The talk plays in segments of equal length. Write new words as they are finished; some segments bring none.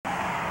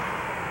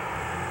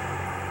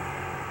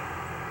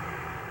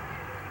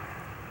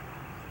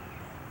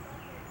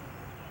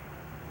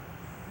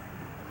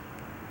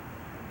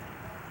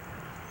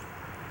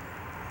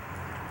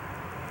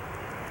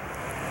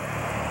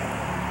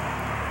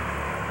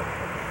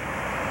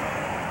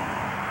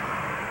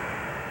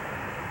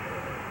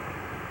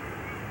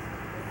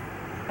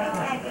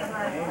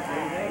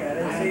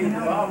Let's see the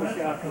barber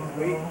shop this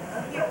week.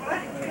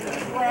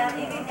 Well,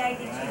 even they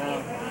did you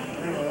get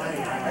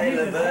Hey,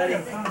 little buddy.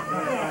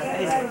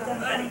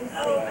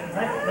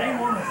 They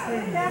want to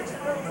see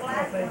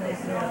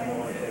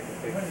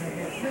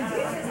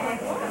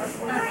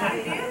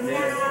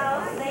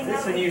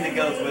This one usually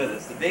goes with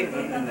us. The big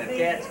one and the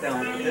cats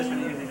don't, but this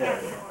one usually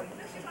does.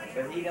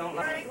 But he don't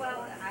like it.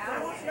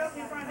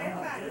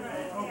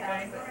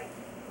 okay.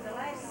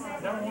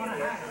 Don't want to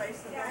hide.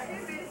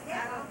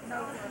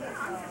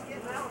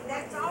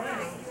 That's all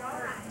right.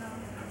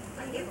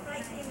 You play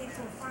tennis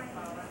with Frankie.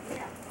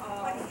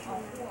 What did you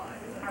want?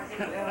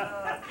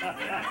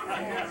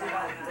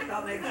 They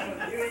thought maybe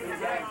you ate the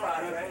jackpot,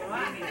 right?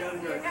 You go to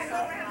your...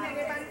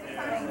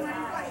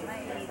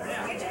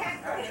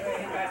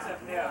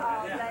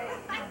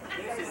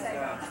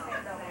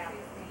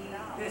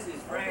 This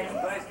is Frank's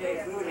birthday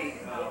booty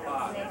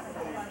box.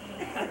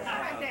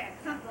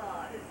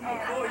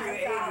 Before you're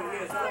 80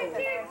 years old,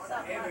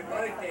 every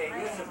birthday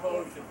you're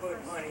supposed to put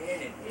money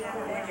in it.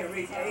 When you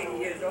reach 80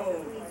 years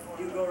old,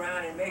 you go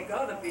around and make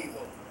other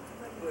people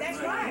put That's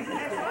money right, in it.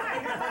 that's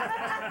right.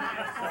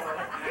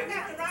 You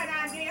got the right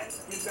idea.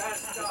 You got to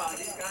start.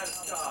 He's got to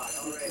start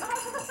already. Got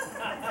to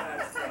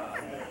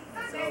start.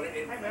 So this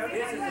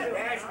is the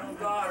National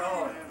Guard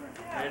order.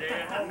 It is.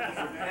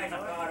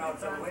 National Guard order.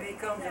 So when he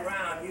comes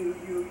around, you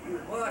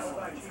must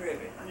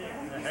contribute.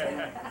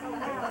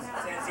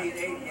 Since he's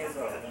 80 years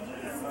old.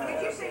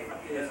 Yes,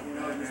 you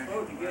know, you're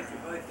supposed to get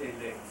your birthday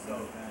licked. So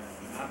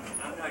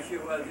I'm not sure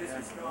whether this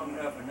is strong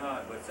enough or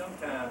not, but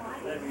sometimes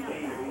before we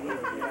leave, we need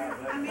to get our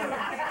birthday.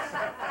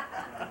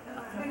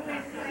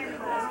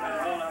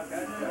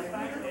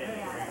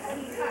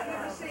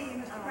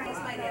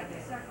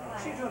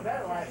 She's doing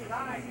better last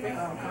night.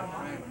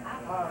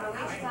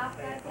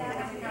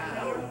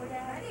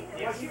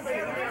 Well, she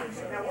made a difference.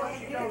 Now, what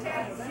she goes on?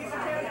 She can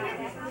tell you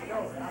anything she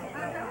goes.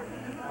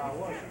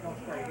 Well, she's gonna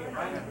stay here.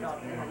 I ain't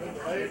talking to him.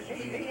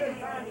 He been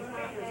trying to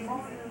speak this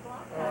morning.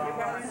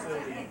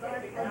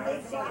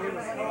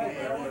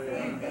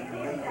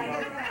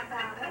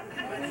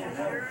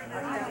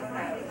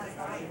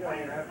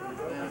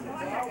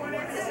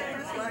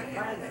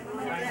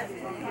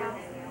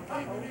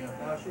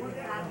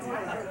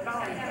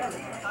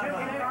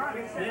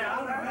 Yeah,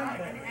 I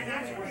remember.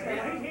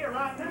 He's here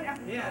right now.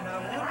 Yeah, and I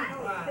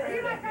wondered why.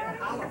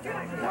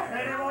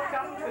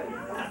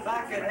 If I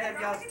could have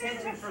y'all's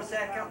attention for a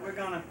second, we're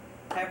gonna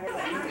have one of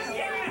these.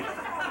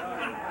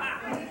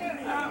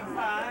 I'm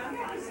fine.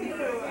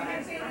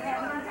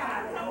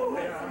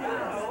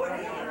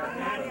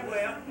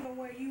 Well,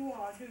 where you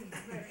are, do you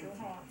bless your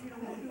heart? You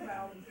don't want to do about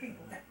all these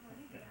people.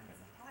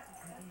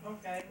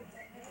 Okay.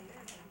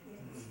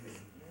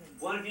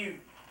 One of you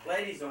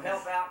ladies will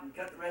help out and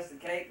cut the rest of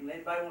the cake, and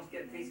anybody wants to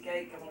get a piece of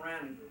cake, come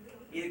around and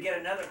either get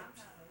another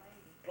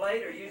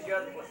plate or use your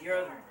other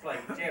plate,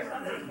 whichever.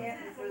 Yeah,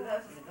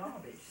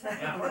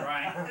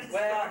 right.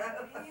 Well,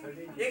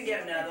 you can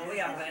get another. We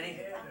got plenty.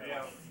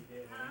 Yeah.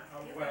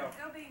 Well,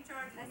 They'll be in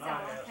charge of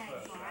not us,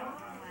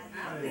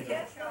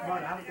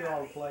 Martin, how did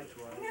all the plates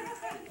work?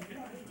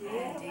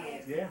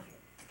 Yeah.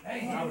 I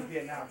was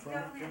getting out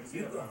front.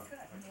 You go.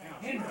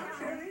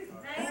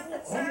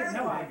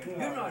 No, I could.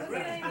 You're not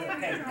ready.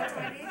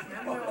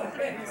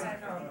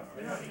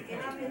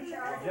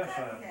 Yes,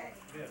 sir.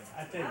 I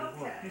tell you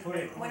what, put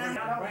it. When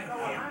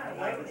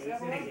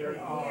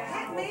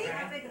me?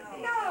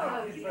 No,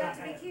 you got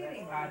to be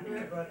kidding. I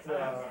did, but, you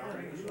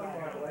look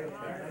like a lady.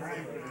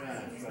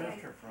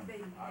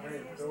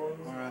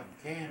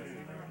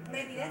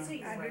 Maybe that's who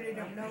you I were. really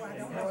don't know. I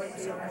don't know it,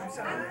 so I'm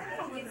sorry. I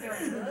don't get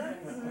very good.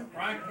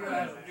 Frankie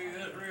has to do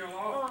this real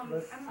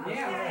often.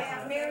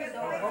 Yeah, Mary's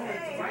over.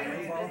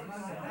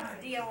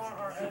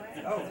 D-O-R-R-O.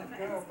 Oh.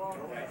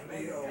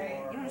 You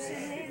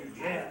understand that?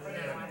 Yeah.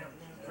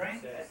 Frank?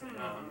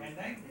 And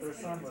Their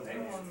son was. I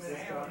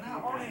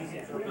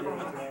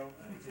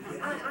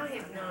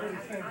have not.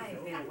 I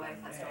have been away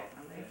from school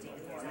for 15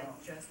 years. I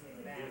just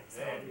moved back.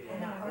 So I'm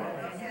not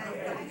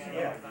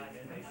Yeah. a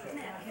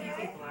few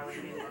people I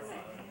remember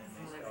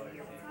living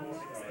here before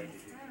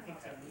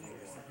 15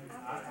 years.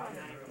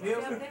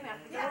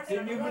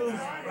 Didn't you move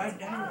right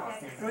down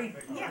the street?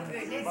 Yeah,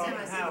 good. Next time I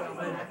see you, I'll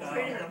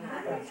rid of them.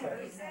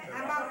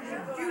 How about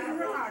Judy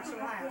Rickard's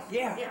house?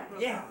 Yeah,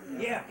 yeah.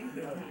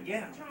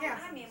 Yeah,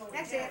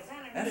 that's it.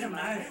 That's a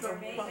nice little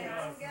place.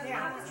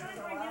 Yeah.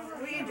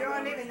 We enjoy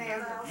living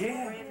there.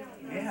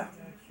 Yeah.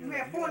 We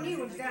have 4 new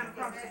ones down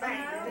across the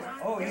bank.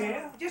 Oh,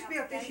 yeah? Just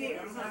built this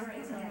year.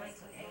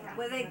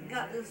 Well, they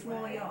got the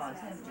small yards,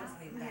 haven't just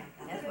been back.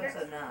 That's what's so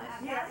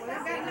nice. Yeah, well,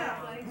 they've got enough.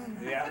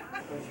 Yeah.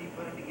 So she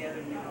put them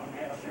together, you know,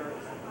 had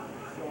shirts,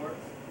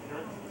 shorts,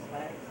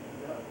 slacks.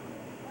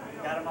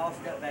 Got them all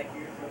stuck back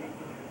here so he can.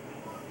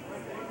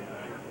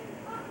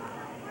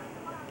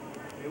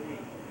 He'll be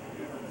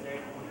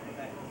there, come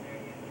back there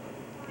again.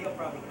 He'll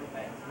probably come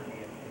back.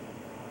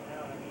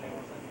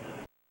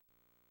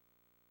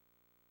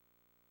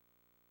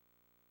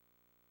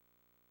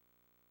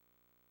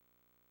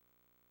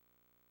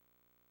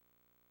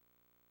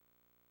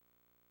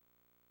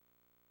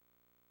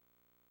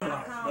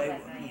 called they that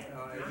were, man.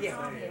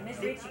 yeah, Miss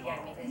Ritchie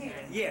gave me his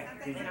number. yeah.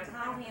 And I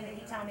called him and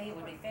he told me it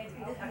would be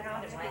February. I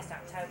called him last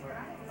October.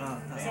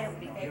 He said it would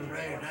be You February.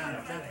 ready down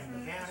to Jefferson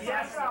County?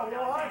 Yes, I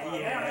was.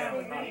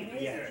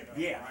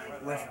 Yeah.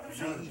 Well,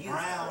 see, you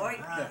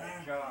like the,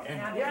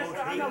 And I Yes,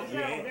 I know he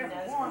several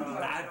different ones.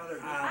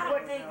 I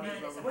don't think mine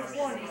is. Which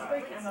one are you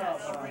speaking I'm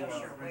not of? real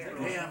sure where.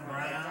 Tim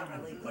Brown,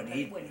 but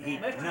he,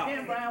 Mr. no,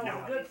 Tim Brown was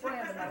no. a good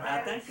friend of mine.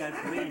 I think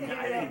that's the reason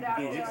I didn't get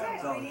it,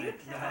 because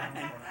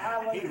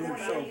he was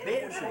so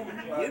busy,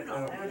 you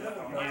know.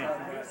 And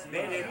You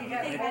think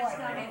Betty, that's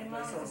not any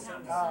muscle or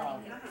something?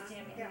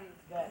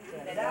 That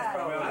died.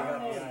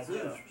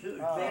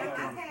 Betty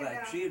comes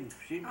back, she'd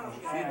think of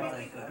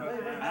it.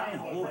 I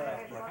don't know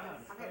what,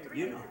 but,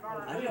 you know,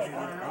 I just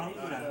want to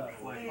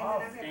talk way.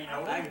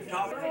 I can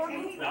talk.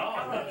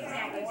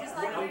 Exactly, just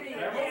like you did.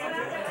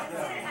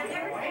 I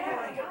never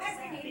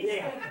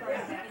Yeah.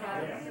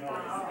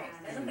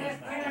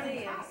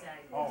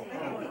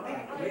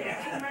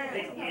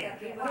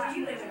 Where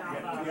you living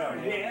off of?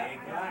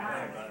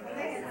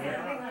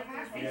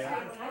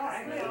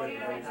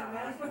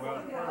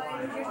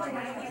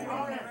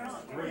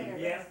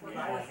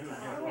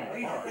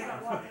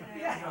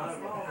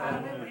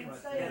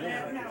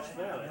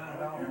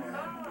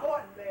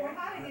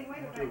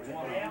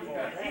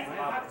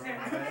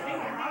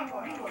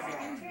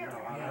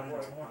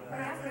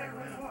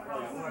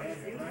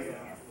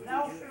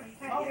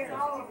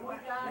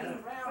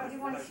 You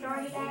wanna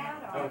start it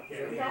out or?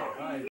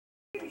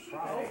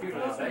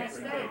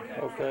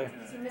 Okay.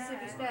 It's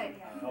Mississippi State.